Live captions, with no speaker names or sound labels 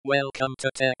Welcome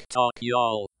to Tech Talk,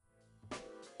 y'all.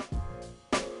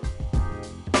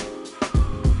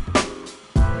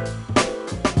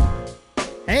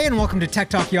 Hey, and welcome to Tech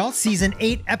Talk, y'all. Season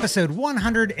 8, episode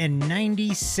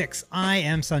 196. I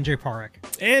am Sanjay Parekh.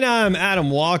 And I'm Adam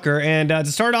Walker. And to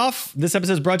start off, this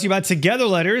episode is brought to you by Together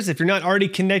Letters. If you're not already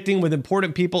connecting with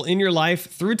important people in your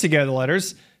life through Together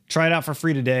Letters, try it out for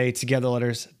free today,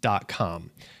 togetherletters.com.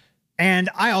 And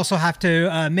I also have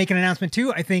to make an announcement,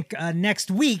 too. I think next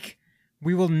week,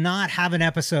 we will not have an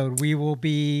episode. We will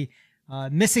be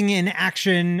missing in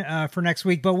action for next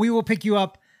week, but we will pick you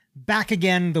up back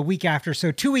again the week after.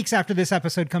 So 2 weeks after this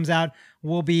episode comes out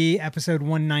will be episode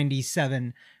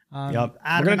 197. Yep.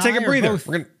 We're going to take a breather.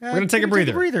 We're going to take a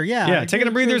breather. Yeah. Taking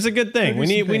a breather is a good thing. We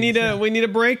need a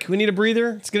break. We need a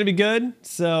breather. It's going to be good.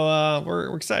 So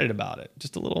we're excited about it.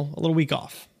 Just a little week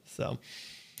off. So,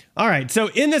 all right. So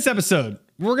in this episode,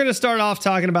 we're going to start off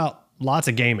talking about lots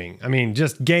of gaming. I mean,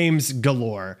 just games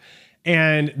galore.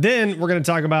 And then we're going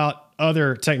to talk about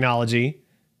other technology.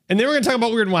 And then we're going to talk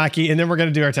about Weird and Wacky, and then we're going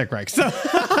to do our tech break. So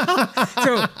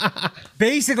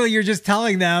basically, you're just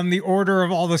telling them the order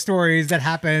of all the stories that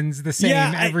happens the same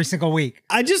every single week.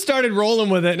 I just started rolling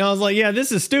with it, and I was like, yeah,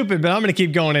 this is stupid, but I'm going to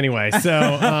keep going anyway.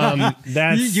 So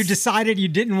that's... You decided you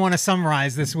didn't want to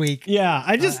summarize this week. Yeah,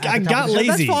 I got lazy.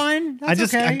 That's fine.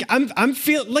 That's okay. I'm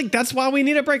feeling like that's why we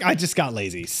need a break. I just got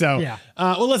lazy. So, yeah.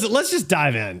 Well, let's just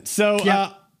dive in. So,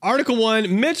 Article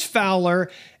 1, Mitch Fowler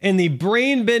in the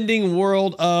brain-bending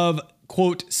world of,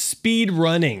 quote, speed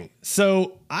running.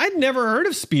 So I'd never heard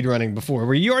of speed running before.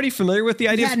 Were you already familiar with the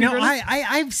idea of speed running?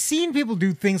 I've seen people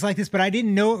do things like this, but I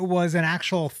didn't know it was an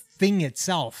actual thing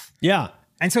itself. Yeah.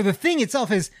 And so the thing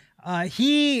itself is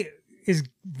he is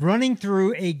running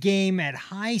through a game at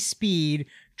high speed,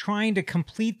 trying to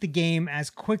complete the game as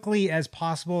quickly as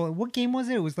possible. What game was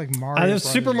it? It was like Mario. It was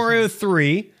Super Mario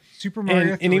 3. Super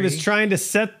Mario 3. And he was trying to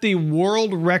set the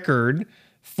world record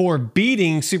for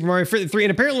beating Super Mario 3.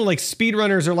 And apparently, like,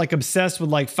 speedrunners are like obsessed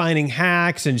with like finding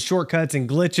hacks and shortcuts and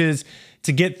glitches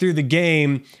to get through the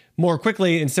game more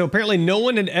quickly. And so apparently no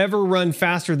one had ever run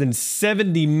faster than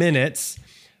 70 minutes.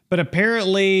 But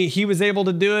apparently he was able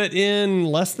to do it in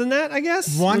less than that, I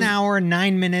guess. 1 hour,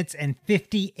 9 minutes, and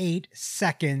 58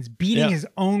 seconds, beating his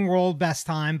own world best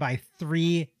time by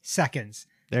 3 seconds.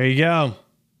 There you go.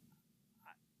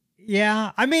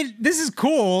 Yeah, I mean, this is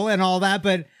cool and all that,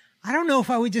 but I don't know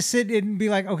if I would just sit and be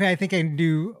like, okay, I think I can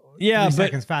do 3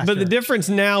 seconds faster. But the difference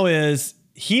now is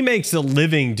he makes a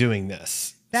living doing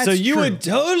this. That's so you true. would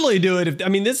totally do it.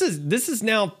 This is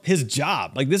now his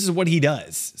job. Like, this is what he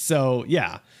does. So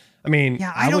yeah, I mean,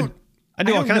 yeah, I don't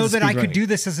know that I could do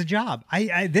this as a job.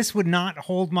 This would not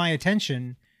hold my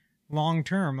attention long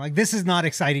term. Like, this is not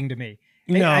exciting to me.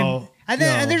 No. And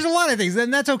there's a lot of things,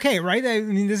 and that's okay, right? I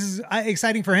mean, this is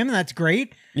exciting for him, and that's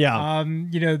great. Yeah.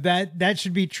 That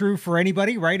should be true for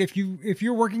anybody, right? If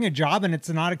you're working a job and it's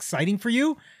not exciting for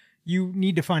you, you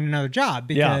need to find another job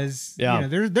because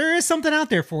there is something out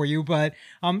there for you. But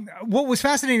what was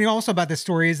fascinating also about this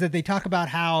story is that they talk about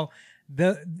how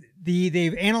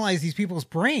they've analyzed these people's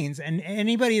brains, and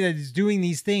anybody that is doing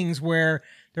these things where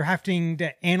they're having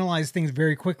to analyze things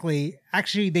very quickly,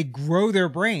 actually they grow their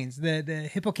brains. The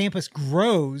hippocampus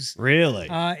grows really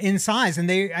in size. And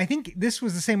I think this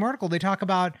was the same article. They talk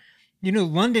about,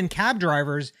 London cab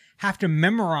drivers have to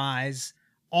memorize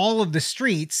all of the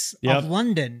streets of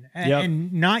London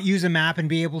and not use a map and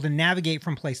be able to navigate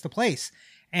from place to place.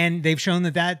 And they've shown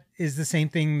that is the same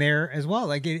thing there as well.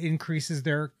 Like, it increases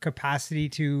their capacity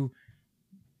to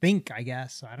think, I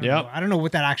guess. I don't know. I don't know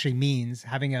what that actually means,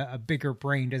 having a bigger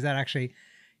brain. Does that actually,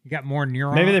 you got more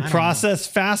neurons? Maybe they process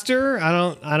faster? I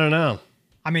don't know.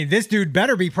 I mean, this dude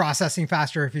better be processing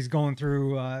faster if he's going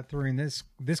through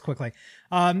this quickly.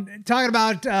 Talking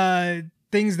about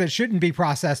things that shouldn't be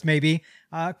processed, maybe.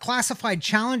 Classified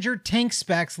Challenger tank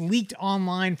specs leaked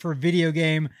online for video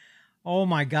game. Oh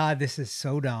my God, this is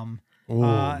so dumb.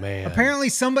 Oh, man. Apparently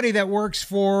somebody that works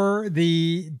for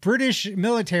the British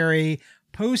military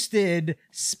posted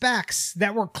specs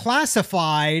that were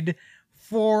classified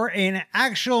for an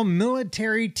actual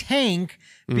military tank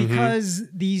because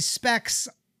these specs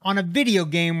on a video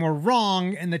game were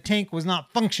wrong and the tank was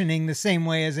not functioning the same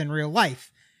way as in real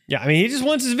life. Yeah, I mean, he just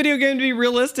wants his video game to be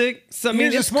realistic. So, I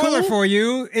mean, here's a spoiler for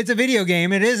you. It's a video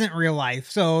game. It isn't real life.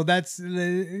 So that's,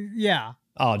 yeah.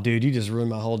 Oh, dude, you just ruined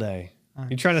my whole day.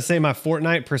 You trying to say my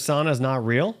Fortnite persona is not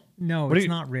real? No, it's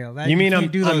not real. You mean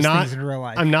can't do those things in real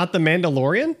life? I'm not the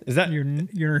Mandalorian? Is that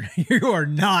you are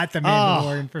not the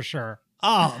Mandalorian for sure.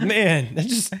 Oh man,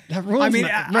 that ruins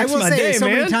I will my say day, so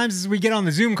man. many times as we get on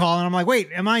the Zoom call and I'm like, wait,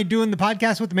 am I doing the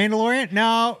podcast with the Mandalorian?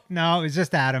 No, it's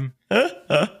just Adam.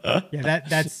 Yeah,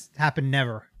 that's happened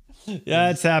never. Yeah,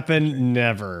 it's happened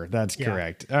never. That's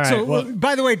correct. All right. So,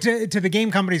 by the way, to the game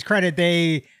company's credit,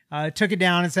 they took it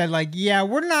down and said, like, yeah,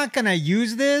 we're not going to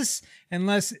use this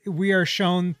unless we are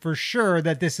shown for sure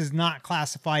that this is not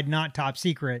classified, not top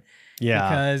secret. Yeah.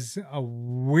 Because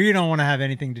we don't want to have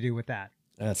anything to do with that.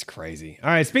 That's crazy. All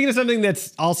right. Speaking of something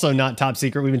that's also not top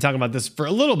secret, we've been talking about this for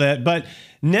a little bit, but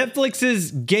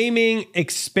Netflix's gaming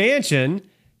expansion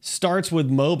starts with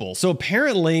mobile. So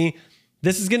apparently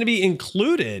this is going to be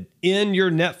included in your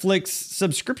Netflix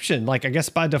subscription, like I guess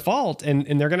by default, and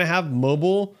they're going to have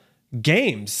mobile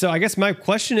games. So I guess my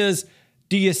question is,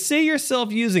 do you see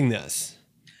yourself using this?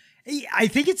 I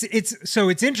think it's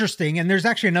interesting. And there's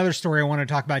actually another story I want to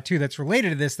talk about too that's related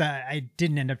to this that I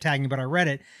didn't end up tagging, but I read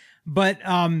it. But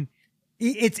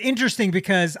it's interesting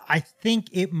because I think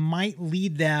it might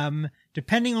lead them,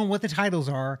 depending on what the titles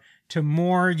are, to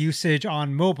more usage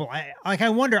on mobile. I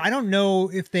wonder, I don't know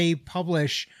if they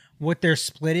publish what their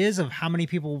split is of how many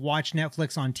people watch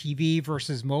Netflix on TV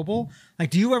versus mobile. Like,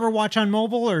 do you ever watch on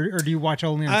mobile or do you watch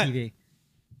only on TV?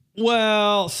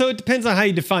 Well, so it depends on how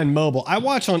you define mobile. I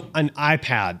watch on an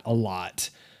iPad a lot,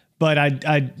 but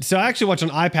I actually watch on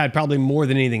iPad probably more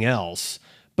than anything else.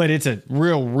 But it's a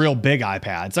real big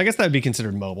iPad. So I guess that would be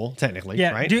considered mobile, technically,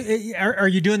 right? Are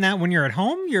you doing that when you're at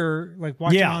home? You're like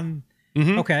watching on...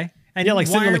 Mm-hmm. Okay. And like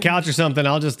sitting on the couch or something,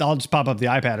 I'll just pop up the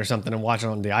iPad or something and watch it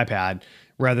on the iPad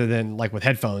rather than like with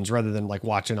headphones, rather than like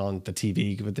watching on the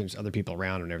TV with there's other people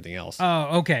around and everything else.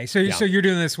 Oh, okay. So you're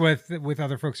doing this with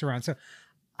other folks around. So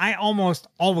I almost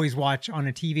always watch on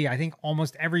a TV. I think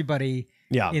almost everybody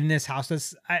in this house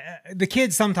does. The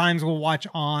kids sometimes will watch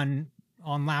on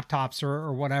laptops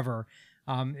or whatever,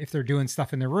 if they're doing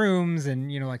stuff in their rooms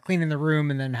and, like cleaning the room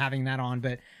and then having that on.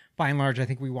 But by and large, I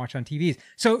think we watch on TVs.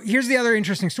 So here's the other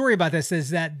interesting story about this is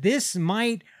that this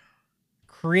might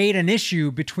create an issue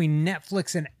between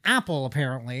Netflix and Apple,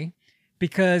 apparently,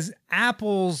 because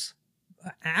Apple's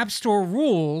App Store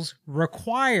rules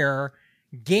require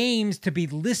games to be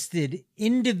listed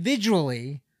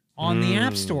individually on the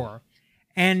App Store.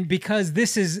 And because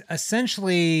this is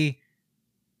essentially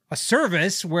a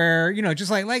service where, just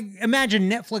like imagine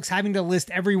Netflix having to list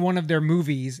every one of their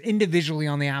movies individually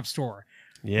on the App Store.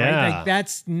 Yeah. Right? Like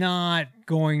that's not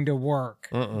going to work.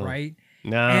 Right.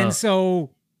 No. And so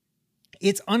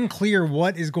it's unclear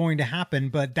what is going to happen,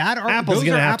 but Apple's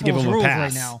going to have to give them a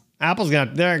pass. Right now. Apple's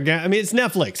going to, it's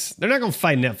Netflix. They're not going to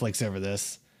fight Netflix over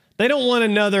this. They don't want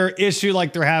another issue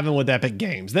like they're having with Epic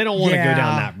Games. They don't want to go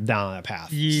down that path.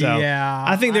 So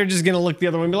I think they're just going to look the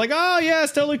other way and be like, oh yeah,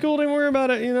 it's totally cool. Don't worry about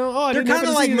it. They're kind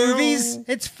of like movies.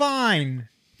 It's fine.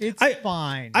 It's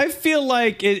fine. I feel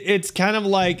like it's kind of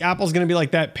like Apple's going to be like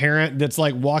that parent that's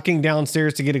like walking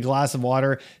downstairs to get a glass of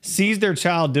water, sees their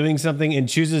child doing something and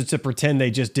chooses to pretend they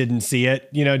just didn't see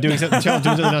it. Doing something, the child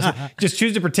doing something else, just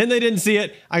choose to pretend they didn't see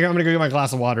it. I'm going to go get my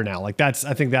glass of water now. Like I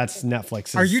think that's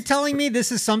Netflix. Are you telling me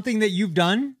this is something that you've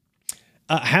done?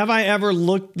 Have I ever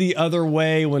looked the other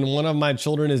way when one of my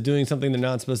children is doing something they're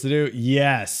not supposed to do?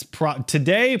 Yes.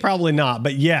 Today, probably not,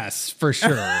 but yes, for sure.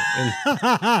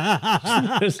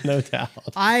 There's no doubt.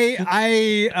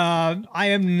 I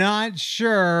am not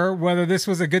sure whether this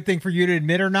was a good thing for you to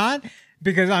admit or not,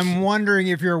 because I'm wondering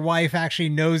if your wife actually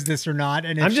knows this or not.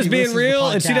 And if I'm just being real,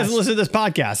 and she doesn't listen to this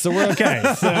podcast, so we're okay.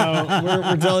 So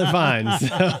we're totally fine.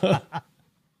 So.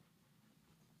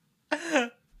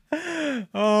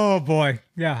 Oh boy,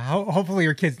 yeah. Hopefully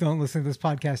your kids don't listen to this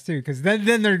podcast too, because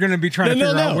then they're going to be trying to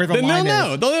figure out where the line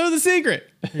is. They'll know the secret.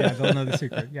 Yeah, they'll know the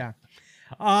secret. Yeah.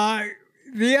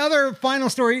 The other final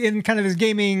story in kind of this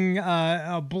gaming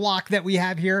block that we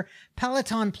have here: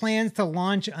 Peloton plans to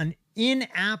launch an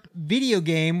in-app video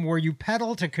game where you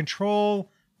pedal to control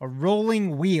a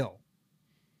rolling wheel.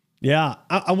 Yeah,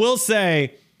 I will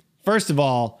say, first of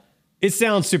all, it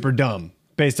sounds super dumb.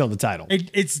 Based on the title.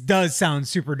 It does sound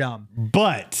super dumb.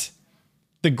 But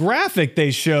the graphic they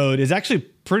showed is actually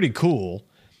pretty cool.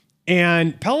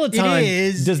 And Peloton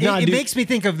does not It makes me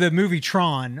think of the movie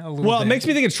Tron a little bit. Well, it makes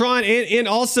me think of Tron and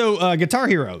also Guitar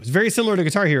Hero. It's very similar to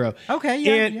Guitar Hero. Okay,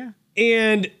 yeah.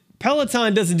 And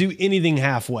Peloton doesn't do anything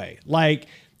halfway. Like,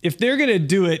 if they're going to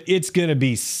do it, it's going to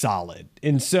be solid.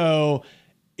 And so,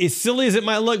 as silly as it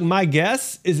might look, my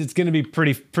guess is it's going to be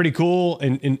pretty cool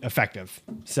and effective.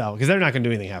 So, because they're not going to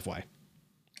do anything halfway.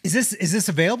 Is this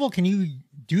available? Can you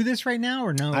do this right now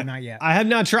or no? Not yet. I have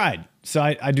not tried, so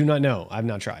I do not know. I've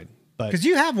not tried, but because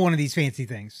you have one of these fancy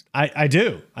things. I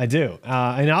do,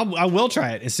 and I will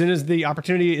try it as soon as the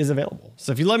opportunity is available.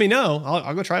 So if you let me know,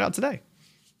 I'll go try it out today.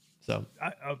 So,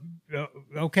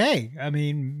 okay. I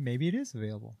mean, maybe it is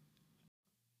available.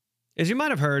 As you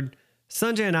might have heard,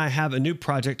 Sanjay and I have a new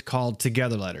project called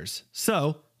Together Letters.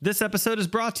 So, this episode is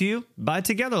brought to you by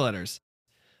Together Letters.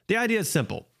 The idea is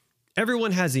simple.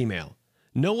 Everyone has email.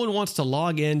 No one wants to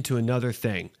log in to another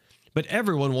thing, but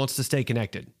everyone wants to stay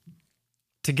connected.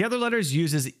 Together Letters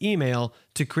uses email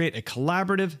to create a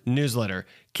collaborative newsletter,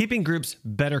 keeping groups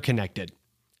better connected.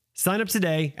 Sign up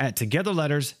today at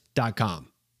togetherletters.com.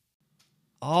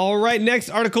 All right, next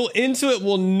article. Intuit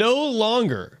will no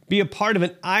longer be a part of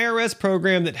an IRS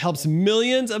program that helps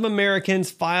millions of Americans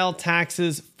file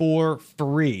taxes for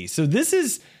free. So this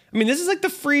is like the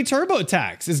free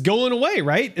TurboTax is going away,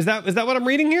 right? Is that what I'm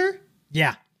reading here?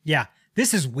 Yeah.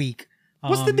 This is weak.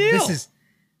 What's the deal?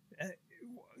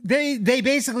 They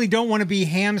basically don't want to be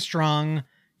hamstrung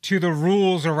to the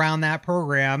rules around that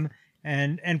program,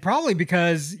 and probably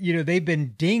because they've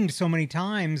been dinged so many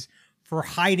times for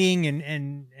hiding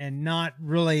and not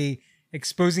really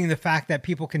exposing the fact that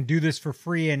people can do this for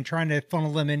free and trying to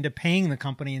funnel them into paying the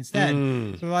company instead.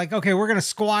 So they're like, okay, we're gonna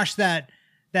squash that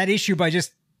issue by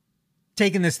just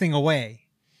taking this thing away.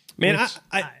 Man,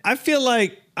 I feel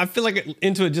like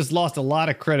Intuit just lost a lot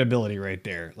of credibility right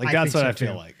there. Like that's what I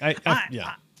feel like.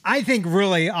 I think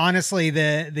really, honestly,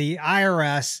 the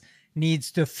IRS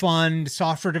needs to fund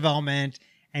software development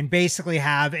and basically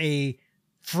have a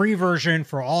free version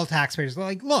for all taxpayers.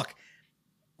 Like, look,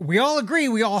 we all agree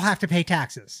we all have to pay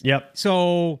taxes. Yep.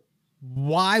 So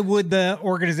why would the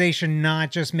organization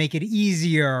not just make it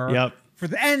easier? Yep. For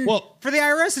the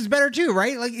IRS is better too,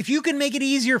 right? Like if you can make it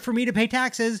easier for me to pay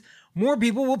taxes, more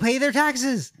people will pay their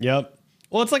taxes. Yep.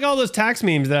 Well, it's like all those tax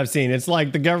memes that I've seen. It's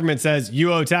like the government says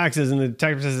you owe taxes and the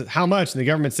tax says how much, and the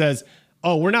government says,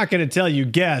 oh, we're not going to tell you,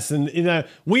 guess. And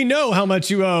we know how much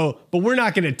you owe, but we're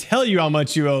not going to tell you how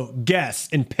much you owe, guess,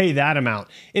 and pay that amount.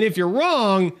 And if you're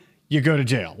wrong, you go to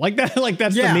jail. Like that. Like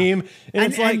that's the meme.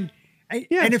 And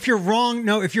and if you're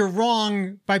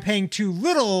wrong by paying too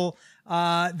little,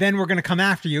 then we're going to come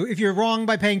after you. If you're wrong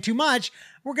by paying too much,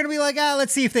 we're going to be like,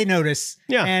 let's see if they notice.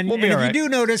 Yeah, and if you do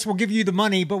notice, we'll give you the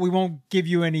money, but we won't give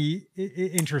you any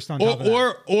interest on top of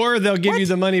that. Or they'll give you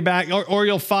the money back, or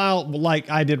you'll file,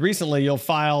 like I did recently, you'll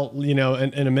file,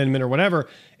 an amendment or whatever,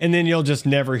 and then you'll just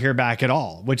never hear back at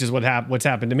all, which is what's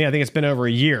happened to me. I think it's been over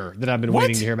a year that I've been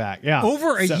waiting to hear back. Yeah.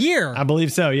 Over a year? I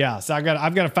believe so, yeah. So I've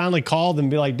got to finally call them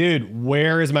and be like, dude,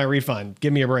 where is my refund?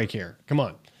 Give me a break here. Come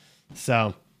on.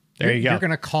 So there you go. You're going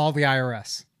to call the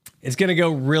IRS. It's going to go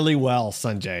really well,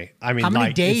 Sanjay. I mean, how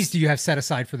many days do you have set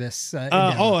aside for this?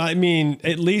 I mean,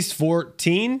 at least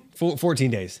 14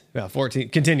 days. Yeah, 14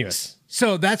 continuous.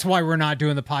 So that's why we're not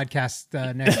doing the podcast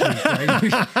next week,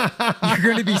 right? You're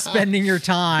going to be spending your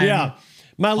time. Yeah.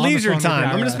 My leisure time.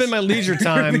 I'm going to spend my leisure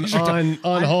time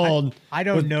on hold. I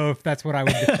don't know if that's what I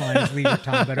would define as leisure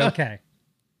time, but okay.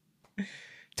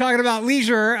 Talking about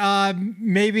leisure,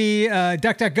 maybe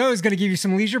DuckDuckGo is going to give you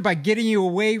some leisure by getting you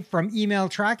away from email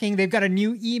tracking. They've got a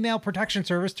new email protection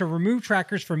service to remove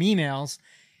trackers from emails.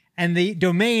 And the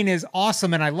domain is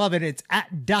awesome, and I love it. It's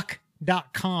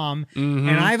 @duck.com. And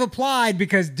I've applied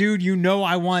because, dude,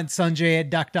 I want Sanjay at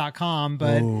duck.com,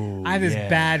 but I have this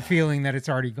bad feeling that it's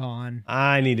already gone.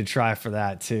 I need to try for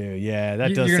that too. Yeah,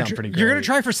 that does sound pretty great. You're going to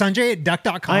try for Sanjay at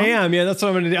duck.com? I am. Yeah, that's what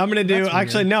I'm going to do. I'm going to do,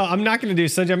 actually, no, I'm not going to do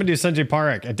Sanjay. I'm going to do Sanjay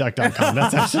Parekh at duck.com.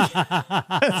 That's actually,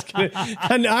 that's good.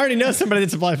 I already know somebody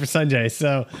that's applied for Sanjay,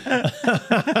 so.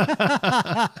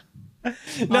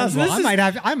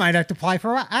 I might have to apply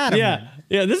for Adam.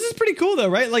 Yeah, this is pretty cool though,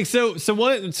 right? Like,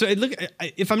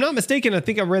 if I'm not mistaken, I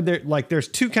think I read there, like there's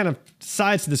two kind of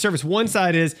sides to the service. One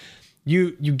side is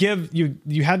you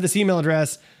have this email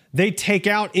address, they take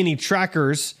out any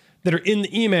trackers that are in the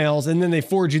emails, and then they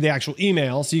forward you the actual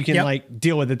email so you can like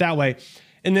deal with it that way.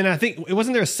 And then I think,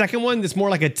 wasn't there a second one that's more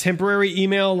like a temporary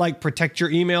email, like protect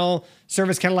your email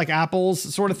service, kind of like Apple's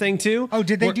sort of thing too? Oh,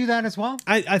 did they do that as well?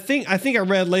 I think I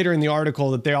read later in the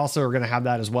article that they also are going to have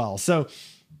that as well. So,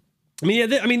 so we've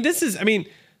been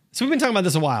talking about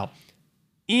this a while.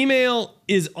 Email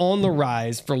is on the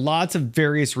rise for lots of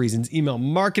various reasons. Email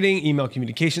marketing, email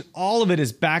communication, all of it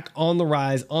is back on the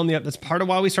rise, on the up. That's part of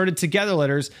why we started Together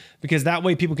Letters, because that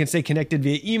way people can stay connected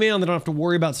via email and they don't have to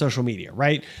worry about social media,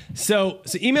 right? So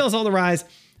email is on the rise.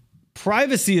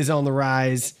 Privacy is on the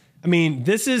rise. I mean,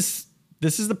 this is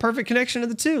the perfect connection of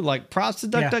the two. Like, props to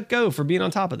DuckDuckGo for being on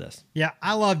top of this. Yeah,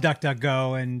 I love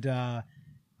DuckDuckGo, and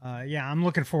I'm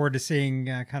looking forward to seeing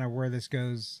kind of where this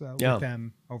goes with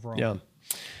them overall. Yeah.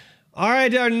 All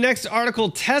right, our next article.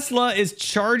 Tesla is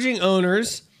charging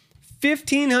owners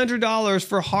 $1,500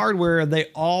 for hardware they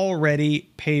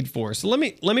already paid for. So let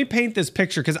me paint this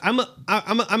picture, because I'm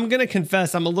gonna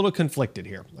confess I'm a little conflicted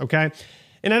here. Okay,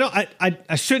 and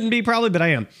I shouldn't be probably, but I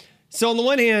am. So on the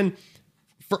one hand,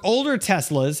 for older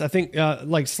Teslas, I think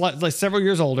like several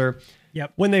years older.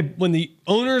 Yep. When the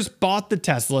owners bought the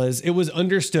Teslas, it was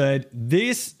understood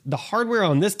the hardware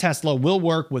on this Tesla will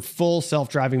work with full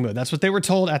self-driving mode. That's what they were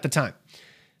told at the time.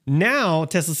 Now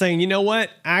Tesla's saying, you know what?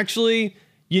 Actually,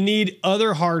 you need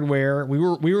other hardware. We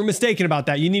were mistaken about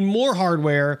that. You need more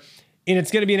hardware, and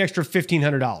it's going to be an extra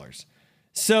 $1,500.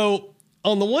 So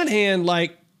on the one hand,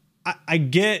 like I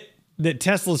get that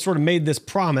Tesla sort of made this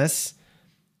promise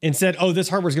and said, oh, this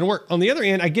hardware is going to work. On the other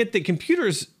hand, I get that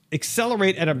computers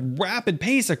accelerate at a rapid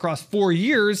pace across 4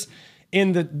 years,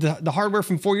 and the hardware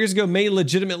from 4 years ago may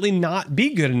legitimately not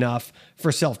be good enough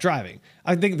for self-driving.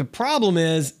 I think the problem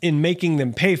is in making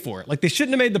them pay for it. Like, they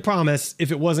shouldn't have made the promise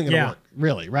if it wasn't going to work,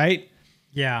 really, right?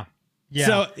 Yeah. Yeah.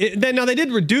 So now they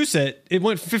did reduce it. It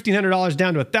went from $1,500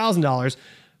 down to $1,000.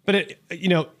 But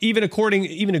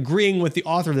even agreeing with the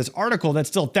author of this article, that's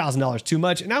still $1,000 too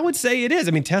much. And I would say it is.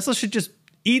 I mean, Tesla should just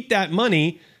eat that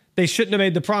money. They shouldn't have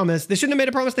made the promise. They shouldn't have made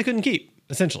a promise they couldn't keep,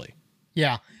 essentially.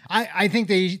 Yeah. I think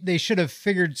they should have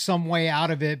figured some way out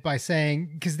of it by saying,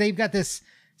 because they've got this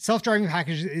self-driving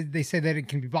package. They say that it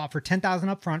can be bought for $10,000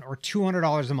 up front or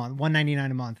 $200 a month,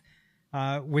 $199 a month,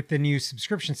 with the new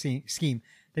subscription scheme.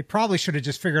 They probably should have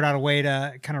just figured out a way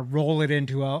to kind of roll it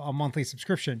into a monthly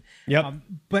subscription. Yep.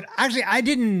 But actually, I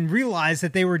didn't realize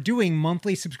that they were doing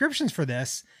monthly subscriptions for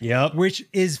this. Yep. Which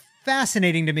is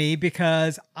fascinating to me,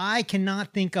 because I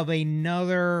cannot think of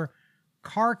another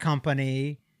car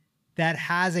company that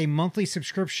has a monthly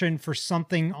subscription for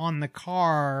something on the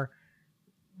car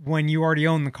when you already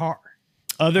own the car.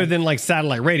 Other than like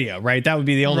satellite radio, right? That would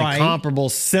be the only comparable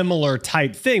similar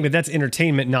type thing, but that's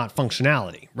entertainment, not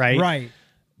functionality, right? Right.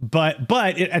 But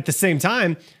at the same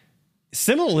time,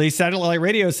 similarly, satellite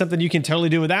radio is something you can totally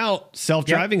do without.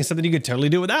 Self-driving is something you could totally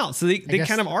do without. So they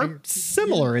kind of are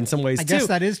similar in some ways too. I guess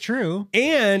that is true.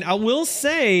 And I will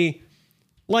say,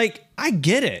 like, I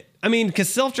get it. I mean, because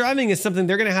self-driving is something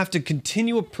they're going to have to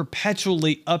continue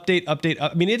perpetually update.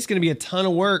 I mean, it's going to be a ton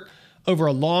of work over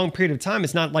a long period of time.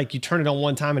 It's not like you turn it on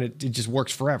one time and it just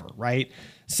works forever, right?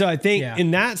 So I think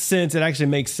in that sense, it actually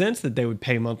makes sense that they would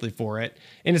pay monthly for it.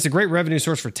 And it's a great revenue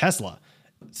source for Tesla.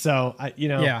 So, I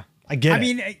get it. I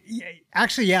mean,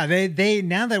 actually, they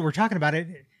now that we're talking about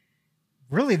it,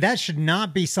 really, that should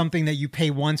not be something that you pay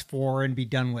once for and be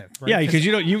done with. Right? Yeah, because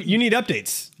you need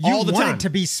updates all the time. You want it to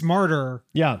be smarter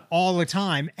all the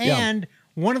time. And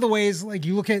one of the ways, like,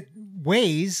 you look at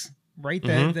Waze, right?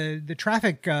 The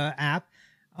traffic app,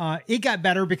 it got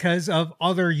better because of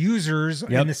other users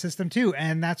in the system too.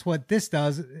 And that's what this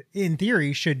does, in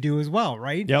theory, should do as well,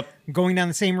 right? Yep. Going down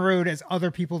the same road as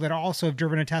other people that also have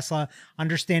driven a Tesla,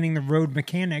 understanding the road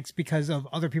mechanics because of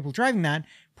other people driving that,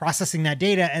 processing that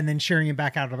data, and then sharing it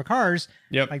back out of the cars.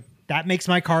 Yep. Like, that makes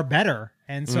my car better.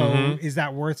 And so is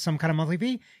that worth some kind of monthly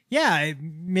fee? Yeah,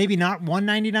 maybe not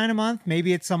 $199 a month.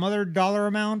 Maybe it's some other dollar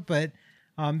amount, but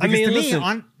to me,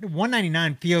 on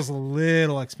 $199 feels a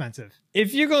little expensive.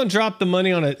 If you're going to drop the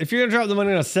money on a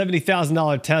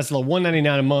 $70,000 Tesla,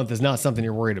 $199 a month is not something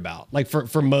you're worried about. Like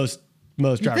for most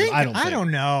drivers, I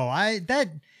don't know.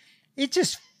 It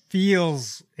just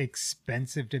feels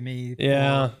expensive to me.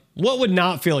 Yeah. What would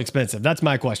not feel expensive? That's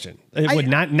my question. Would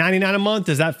not $99 a month?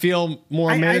 Does that feel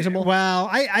more manageable?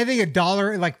 I think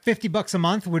 $1, like $50 a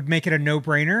month, would make it a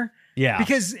no-brainer. Yeah.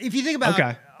 Because if you think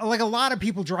about like a lot of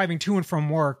people driving to and from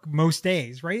work most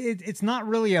days, right? It's not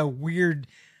really a weird,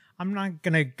 I'm not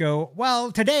going to go,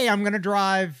 well, today I'm going to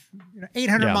drive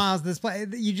 800 miles this place.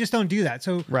 You just don't do that.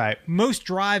 So most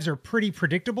drives are pretty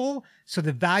predictable. So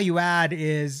the value add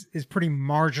is pretty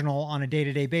marginal on a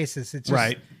day-to-day basis. It's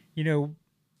just,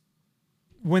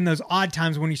 when those odd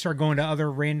times when you start going to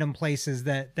other random places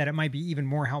that it might be even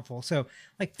more helpful. So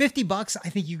like $50, I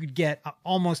think you could get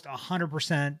almost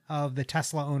 100% of the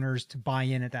Tesla owners to buy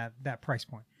in at that price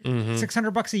point.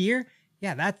 $600 a year.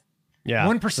 Yeah. That's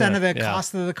 1% of the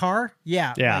cost of the car.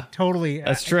 Yeah. Like, totally.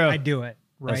 That's true. I do it.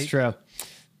 Right. That's true.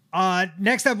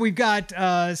 Next up, we've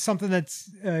got something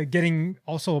that's getting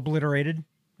also obliterated.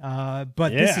 But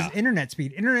this is internet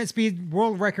speed. Internet speed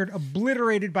world record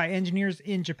obliterated by engineers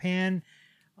in Japan.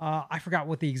 I forgot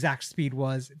what the exact speed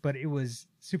was, but it was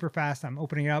super fast. I'm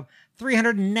opening it up.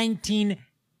 319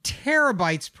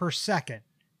 terabytes per second.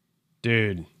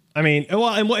 Dude. I mean,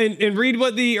 well, and read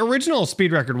what the original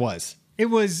speed record was. It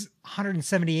was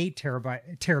 178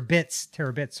 terabits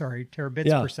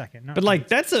per second. But like,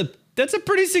 that's a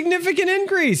pretty significant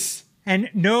increase.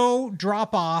 And no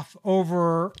drop off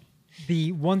over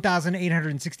the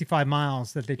 1,865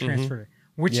 miles that they transferred,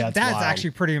 which that's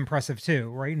actually pretty impressive too,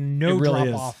 right? No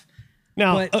really drop off.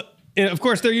 Now, of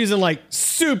course, they're using like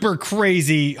super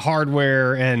crazy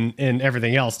hardware and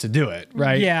everything else to do it,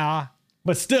 right? Yeah.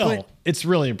 But still, it's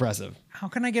really impressive. How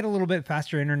can I get a little bit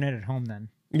faster internet at home then?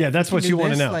 Yeah, that's what you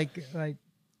want to know. Like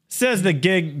says the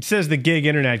gig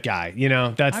internet guy. You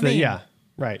know, that's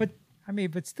right.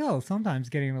 But still, sometimes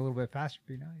getting a little bit faster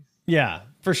would be nice. Yeah,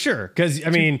 for sure. Because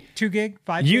I mean, 2 gig,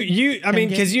 5 gig.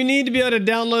 Because you need to be able to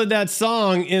download that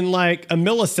song in like a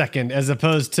millisecond as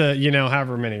opposed to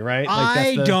however many, right? Like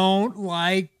I don't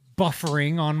like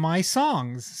buffering on my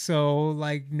songs, so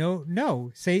like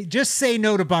no. Just say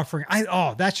no to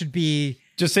buffering. That should be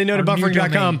just say no to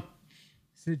buffering.com.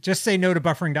 Just say no to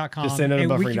buffering.com. Just say no to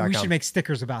buffering.com. We should make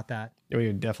stickers about that.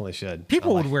 We definitely should.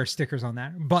 People would wear stickers on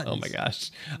that. Buttons. Oh my gosh.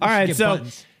 All right. So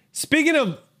speaking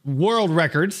of world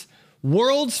records,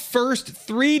 world's first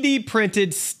 3D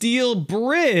printed steel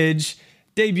bridge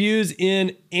debuts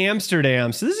in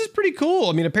Amsterdam. So this is pretty cool.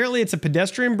 I mean, apparently it's a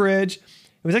pedestrian bridge.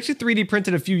 It was actually 3D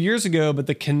printed a few years ago, but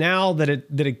the canal that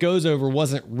it goes over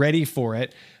wasn't ready for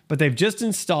it. But they've just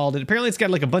installed it. Apparently it's got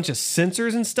like a bunch of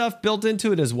sensors and stuff built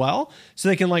into it as well. So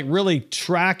they can like really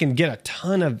track and get a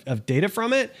ton of data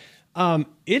from it.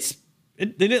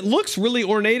 It looks really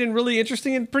ornate and really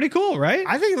interesting and pretty cool, right?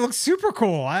 I think it looks super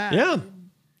cool. Yeah.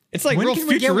 It's like real futuristic.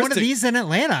 We get one of these in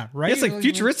Atlanta, right? Yeah, it's like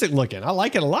futuristic looking. I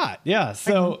like it a lot. Yeah.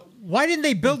 So why didn't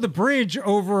they build the bridge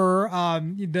over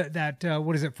that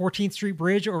what is it, 14th Street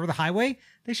Bridge over the highway?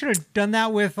 They should have done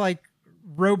that with like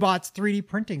robots 3D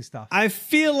printing stuff. I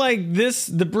feel like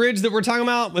the bridge that we're talking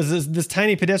about was this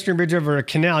tiny pedestrian bridge over a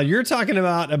canal. You're talking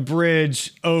about a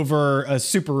bridge over a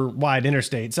super wide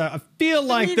interstate. So I feel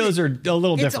like those are a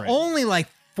little different. It's only like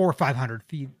 400 or 500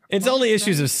 feet. It's only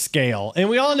issues of scale. And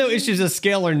we all know issues of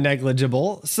scale are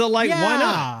negligible. So why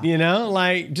not?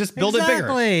 Like just build it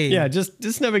bigger. Yeah,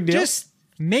 just no big deal. Just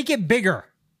make it bigger.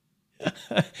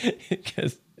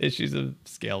 Because issues of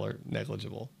scale are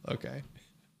negligible. Okay.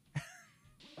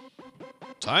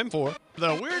 Time for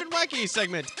the Weird and Wacky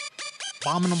segment.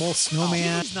 Abominable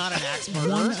snowman. He's not an axe murderer.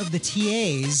 One of the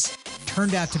TAs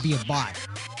turned out to be a bot.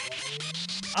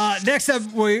 Next up,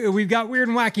 we've got Weird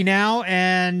and Wacky now,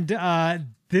 and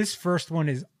this first one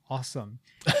is awesome.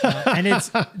 And it's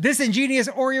this ingenious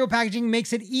Oreo packaging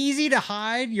makes it easy to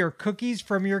hide your cookies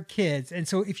from your kids. And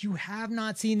so if you have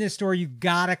not seen this story, you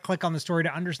gotta click on the story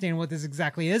to understand what this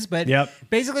exactly is. But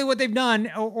basically what they've done,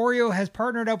 Oreo has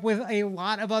partnered up with a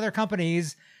lot of other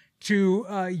companies to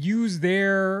use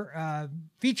their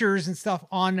features and stuff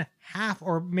on half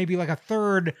or maybe like a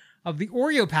third of the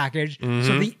Oreo package. Mm-hmm.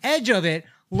 So the edge of it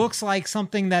looks like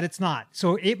something that it's not.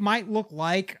 So it might look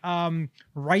like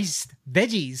rice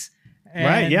veggies.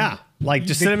 Right, yeah. Like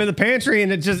just sit them in the pantry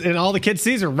and all the kids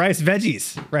sees are rice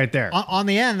veggies right there. On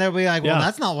the end, they'll be like, well,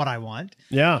 that's not what I want.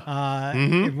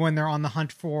 Yeah. When they're on the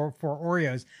hunt for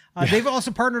Oreos. They've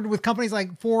also partnered with companies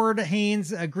like Ford,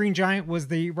 Haynes, Green Giant was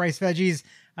the rice veggies,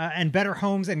 and Better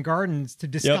Homes and Gardens to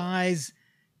disguise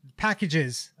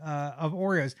packages of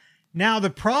Oreos. Now, the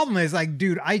problem is like,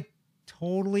 dude, I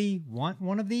totally want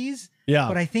one of these. Yeah.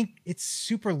 But I think it's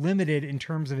super limited in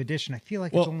terms of edition. I feel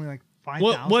like it's only like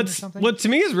 5,000 or something. What to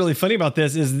me is really funny about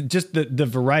this is just the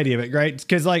variety of it, right?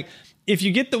 Because like if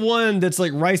you get the one that's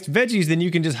like rice veggies, then you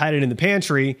can just hide it in the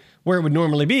pantry where it would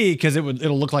normally be because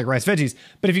it'll look like rice veggies.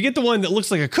 But if you get the one that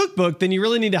looks like a cookbook, then you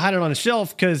really need to hide it on a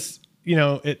shelf because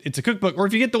it's a cookbook. Or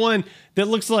if you get the one that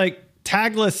looks like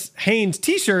tagless Hanes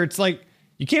t-shirts, like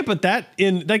you can't put that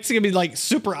in. That's gonna be like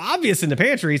super obvious in the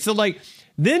pantry. So like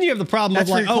then you have the problem of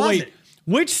like, oh wait,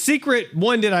 which secret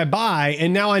one did I buy?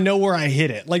 And now I know where I hid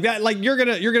it. Like that, like you're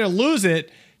gonna lose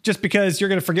it just because you're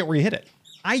gonna forget where you hid it.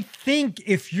 I think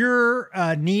if you're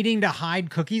needing to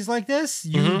hide cookies like this,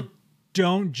 you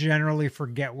don't generally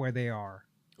forget where they are.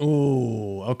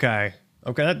 Oh, okay.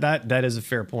 Okay, that is a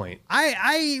fair point.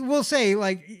 I will say,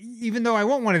 like, even though I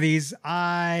want one of these,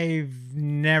 I've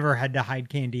never had to hide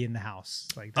candy in the house.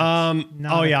 Like,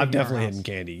 I've definitely hidden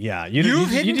candy. Yeah, you've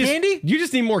hidden candy. You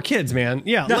just need more kids, man.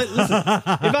 Yeah, listen.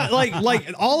 If I,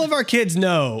 like all of our kids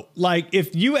know, like,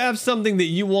 if you have something that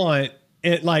you want,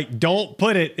 it like don't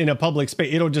put it in a public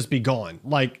space. It'll just be gone,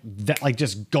 like that, like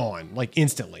just gone, like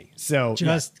instantly. So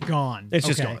gone. It's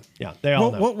just gone. Yeah, they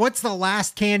all know. What's the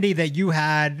last candy that you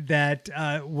had that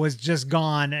was just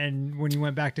gone, and when you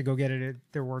went back to go get it,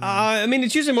 there were none? I mean,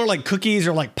 it's usually more like cookies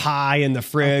or like pie in the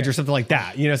fridge or something like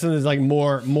that. Something that's like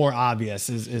more obvious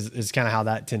is kind of how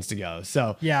that tends to go.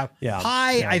 So yeah.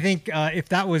 Pie. Yeah. I think if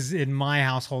that was in my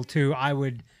household too, I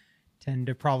would tend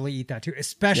to probably eat that too,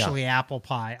 especially apple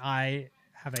pie. I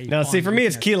have a. Now, see, for me,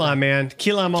 it's key lime, man.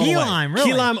 Key lime all the way. Key lime,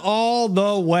 really? Key lime all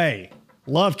the way.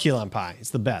 Love key lime pie.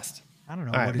 It's the best. I don't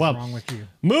know All what right, is wrong with you.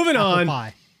 Moving Apple on.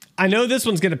 pie. I know this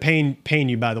one's going to pain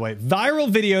you, by the way. Viral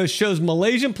video shows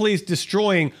Malaysian police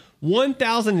destroying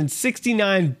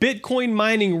 1,069 Bitcoin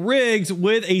mining rigs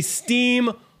with a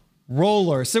steam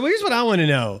roller. So here's what I want to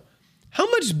know. How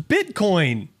much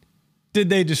Bitcoin did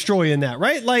they destroy in that,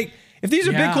 right? Like, if these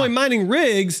are Bitcoin mining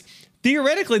rigs,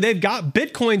 theoretically, they've got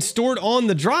Bitcoin stored on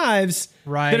the drives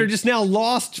that are just now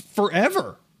lost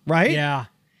forever, right? Yeah.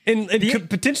 And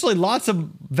potentially lots of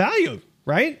value,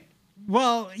 right?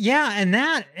 Well, yeah,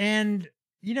 and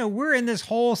we're in this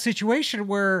whole situation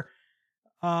where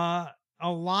a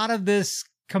lot of this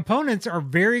components are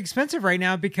very expensive right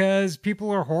now because people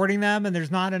are hoarding them and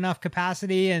there's not enough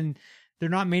capacity and they're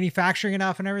not manufacturing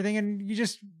enough and everything, and you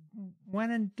just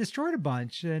went and destroyed a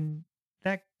bunch, and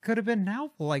that could have been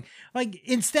helpful. Like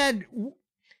instead,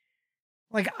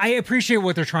 like, I appreciate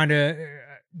what they're trying to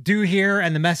do here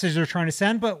and the message they're trying to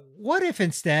send, but what if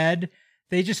instead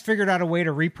they just figured out a way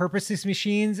to repurpose these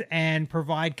machines and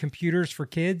provide computers for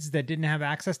kids that didn't have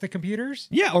access to computers?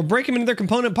 Yeah, or break them into their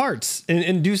component parts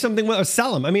and do something with, or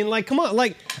sell them. I mean, like, come on,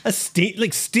 like a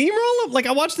steamroller. Like,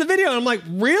 I watched the video and I'm like,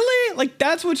 really? Like,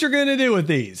 that's what you're gonna do with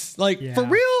these? Like, for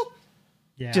real?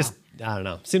 Yeah. Just, I don't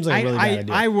know. Seems like a really bad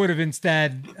idea. I would have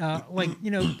instead,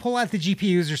 pull out the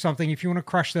GPUs or something. If you want to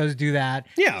crush those, do that.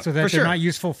 Yeah, so that they're not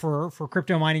useful for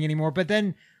crypto mining anymore. But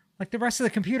then, like, the rest of the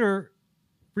computer,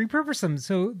 repurpose them.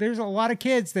 So there's a lot of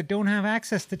kids that don't have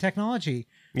access to technology.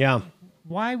 Yeah.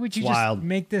 Why would you just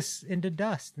make this into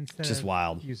dust instead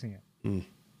of using it?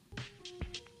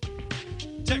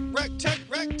 Tech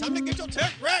wreck, time to get your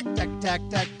tech wreck. Tech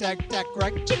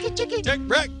wreck. Chicky. Tech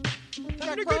wreck.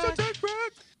 Time to get your tech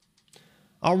wreck.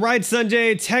 All right,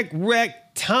 Sanjay, tech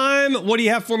wreck time. What do you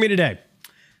have for me today?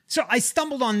 So I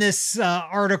stumbled on this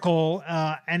article,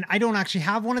 and I don't actually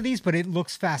have one of these, but it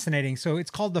looks fascinating. So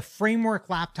it's called the Framework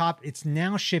Laptop. It's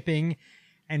now shipping.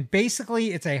 And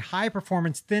basically, it's a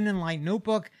high-performance, thin and light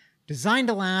notebook designed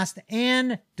to last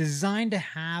and designed to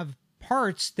have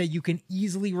parts that you can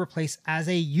easily replace as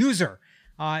a user.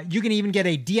 You can even get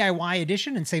a DIY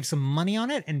edition and save some money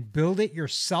on it and build it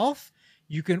yourself.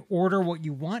 You can order what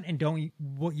you want and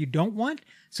what you don't want.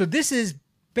 So this is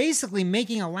basically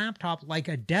making a laptop like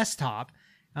a desktop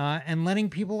and letting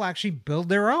people actually build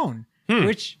their own,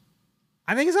 which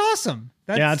I think is awesome.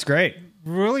 That's great.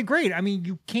 Really great. I mean,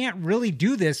 you can't really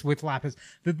do this with laptops.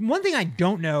 The one thing I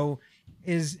don't know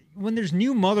is when there's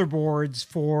new motherboards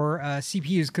for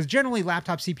CPUs, because generally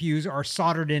laptop CPUs are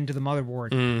soldered into the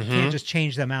motherboard. You can't just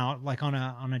change them out like on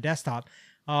a desktop.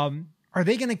 Are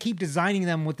they going to keep designing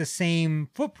them with the same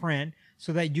footprint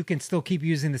so that you can still keep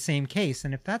using the same case?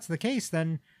 And if that's the case,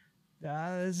 then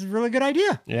this is a really good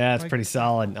idea. Yeah, it's pretty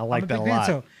solid. I like that a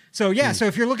lot. So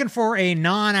if you're looking for a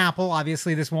non-Apple,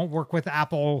 obviously this won't work with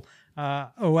Apple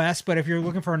OS, but if you're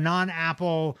looking for a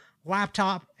non-Apple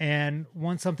laptop and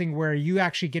want something where you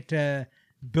actually get to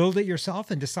build it yourself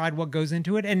and decide what goes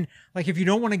into it, and like if you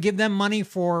don't want to give them money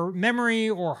for memory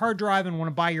or hard drive and want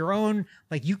to buy your own,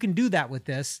 like you can do that with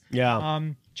this.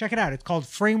 Check it out. It's called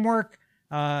Framework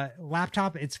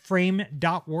Laptop. It's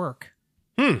frame.work.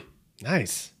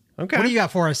 Nice. Okay. What do you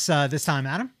got for us this time,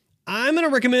 Adam? I'm going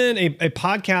to recommend a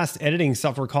podcast editing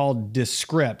software called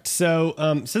Descript. So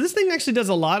this thing actually does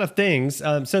a lot of things.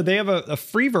 So they have a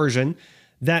free version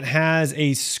that has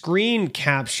a screen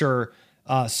capture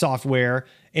software,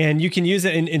 and you can use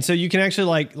it. And so you can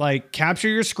actually like capture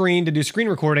your screen to do screen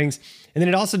recordings. And then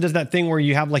it also does that thing where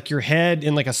you have like your head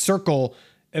in like a circle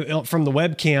from the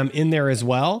webcam in there as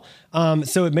well.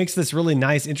 So it makes this really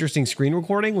nice, interesting screen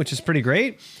recording, which is pretty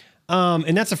great.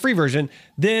 And that's a free version.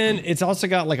 Then it's also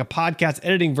got like a podcast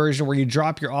editing version where you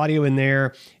drop your audio in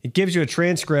there. It gives you a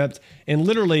transcript. And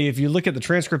literally, if you look at the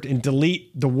transcript and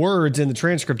delete the words in the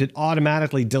transcript, it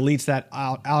automatically deletes that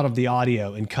out of the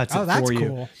audio and cuts it for you.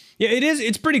 Cool. Yeah, it is.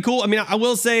 It's pretty cool. I mean, I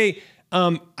will say,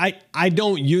 I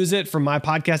don't use it for my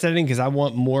podcast editing because I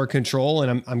want more control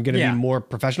and I'm going to be more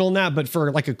professional in that. But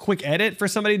for like a quick edit for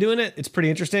somebody doing it, it's pretty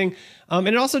interesting. And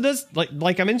it also does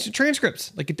like I mentioned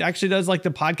transcripts. Like it actually does like the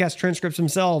podcast transcripts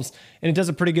themselves, and it does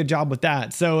a pretty good job with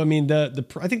that. So I mean, I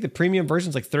think the premium version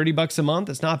is like $30 a month.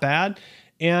 It's not bad.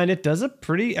 And it does a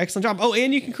pretty excellent job. Oh,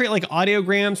 and you can create like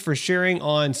audiograms for sharing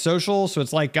on social. So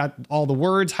it's like got all the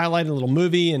words highlighted, a little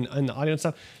movie and the audio and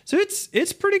stuff. So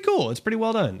it's pretty cool. It's pretty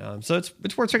well done. So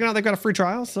it's worth checking out. They've got a free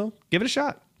trial, so give it a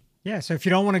shot. Yeah, so if you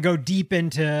don't want to go deep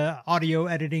into audio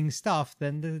editing stuff,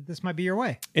 then this might be your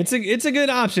way. It's a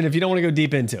good option if you don't want to go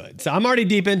deep into it. So I'm already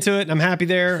deep into it, and I'm happy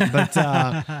there. But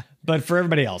but for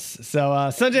everybody else, so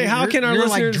Sanjay, how can our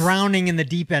listeners? You're like drowning in the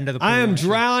deep end of the pool. I am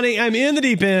drowning. I'm in the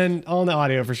deep end on the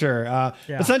audio for sure. But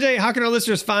Sanjay, how can our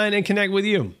listeners find and connect with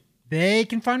you? They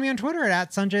can find me on Twitter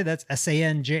at Sanjay, that's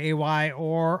SANJAY,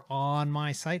 or on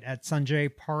my site at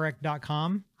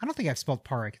sanjayparekh.com. I don't think I've spelled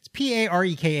Parekh. It's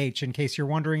Parekh, in case you're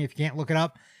wondering. If you can't look it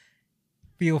up,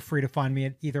 feel free to find me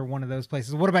at either one of those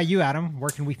places. What about you, Adam? Where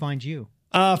can we find you?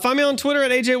 Find me on Twitter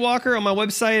at AJ Walker, on my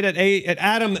website at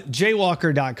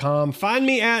adamjwalker.com. Find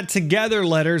me at Together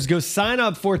Letters. Go sign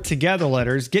up for Together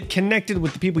Letters. Get connected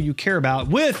with the people you care about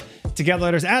with Together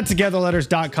Letters at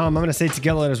togetherletters.com. I'm going to say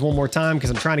Together Letters one more time because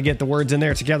I'm trying to get the words in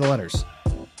there. Together Letters.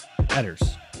 Letters.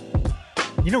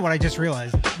 You know what I just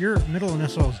realized? Your middle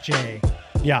initial is J.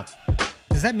 Yeah.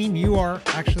 Does that mean you are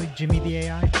actually Jimmy the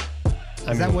AI?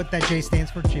 Is that what that J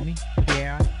stands for, Jimmy the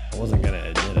AI? I wasn't going to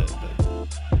admit it, but...